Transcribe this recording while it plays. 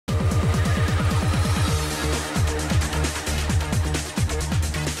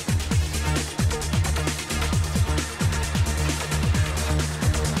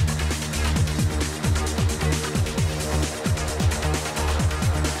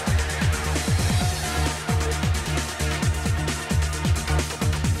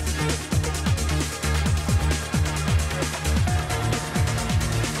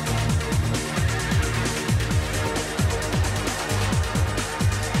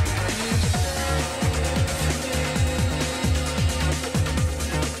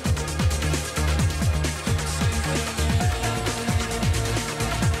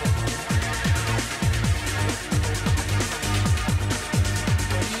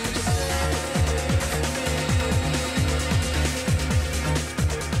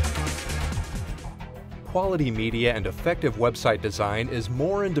quality media and effective website design is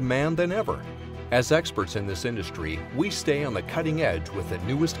more in demand than ever. As experts in this industry, we stay on the cutting edge with the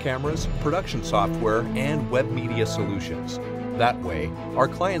newest cameras, production software, and web media solutions. That way, our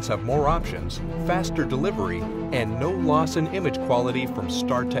clients have more options, faster delivery, and no loss in image quality from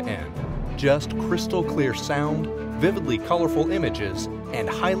start to end. Just crystal clear sound, vividly colorful images, and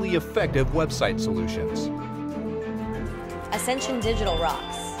highly effective website solutions. Ascension Digital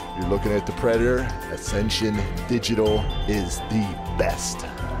rocks. You're looking at the Predator. Ascension Digital is the best.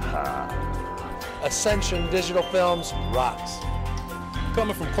 Ascension Digital Films rocks.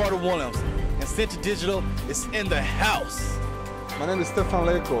 Coming from Carter Williams, Ascension Digital is in the house. My name is Stefan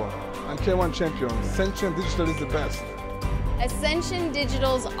Leko. I'm K1 champion. Ascension Digital is the best. Ascension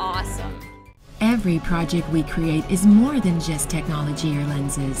Digital's awesome. Every project we create is more than just technology or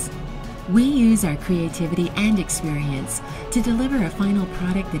lenses. We use our creativity and experience to deliver a final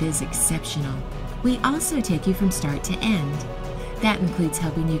product that is exceptional. We also take you from start to end. That includes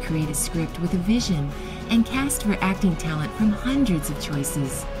helping you create a script with a vision and cast for acting talent from hundreds of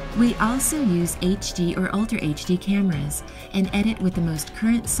choices. We also use HD or Ultra HD cameras and edit with the most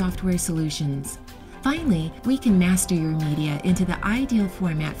current software solutions. Finally, we can master your media into the ideal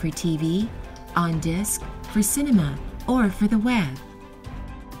format for TV, on disc, for cinema, or for the web.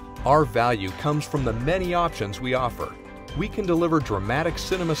 Our value comes from the many options we offer. We can deliver dramatic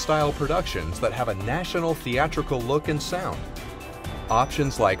cinema-style productions that have a national theatrical look and sound.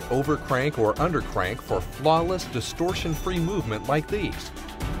 Options like overcrank or undercrank for flawless, distortion-free movement like these.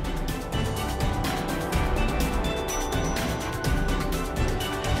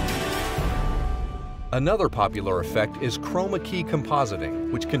 Another popular effect is chroma key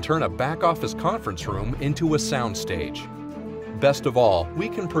compositing, which can turn a back-office conference room into a soundstage. Best of all, we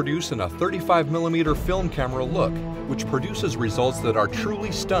can produce in a 35mm film camera look, which produces results that are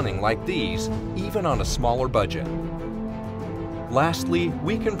truly stunning like these, even on a smaller budget. Lastly,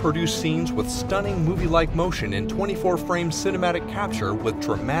 we can produce scenes with stunning movie-like motion in 24-frame cinematic capture with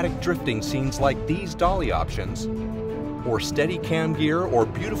dramatic drifting scenes like these dolly options, or steady cam gear or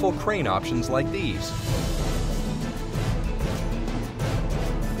beautiful crane options like these.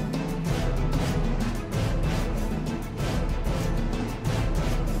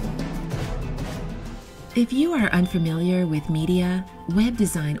 If you are unfamiliar with media, web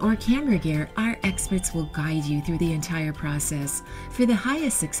design, or camera gear, our experts will guide you through the entire process for the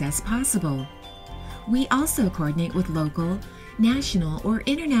highest success possible. We also coordinate with local, national, or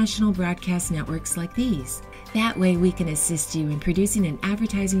international broadcast networks like these. That way we can assist you in producing an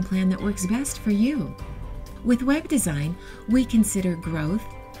advertising plan that works best for you. With web design, we consider growth,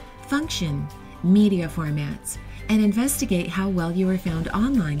 function, media formats, and investigate how well you are found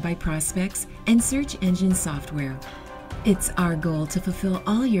online by prospects and search engine software. It's our goal to fulfill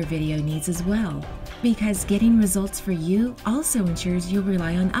all your video needs as well, because getting results for you also ensures you'll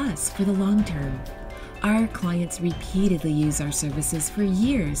rely on us for the long term. Our clients repeatedly use our services for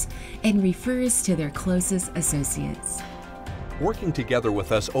years and refer us to their closest associates. Working together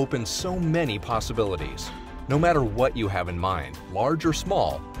with us opens so many possibilities. No matter what you have in mind, large or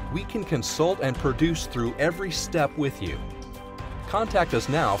small, we can consult and produce through every step with you. Contact us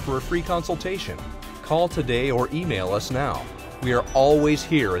now for a free consultation. Call today or email us now. We are always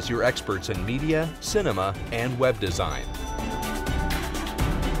here as your experts in media, cinema, and web design.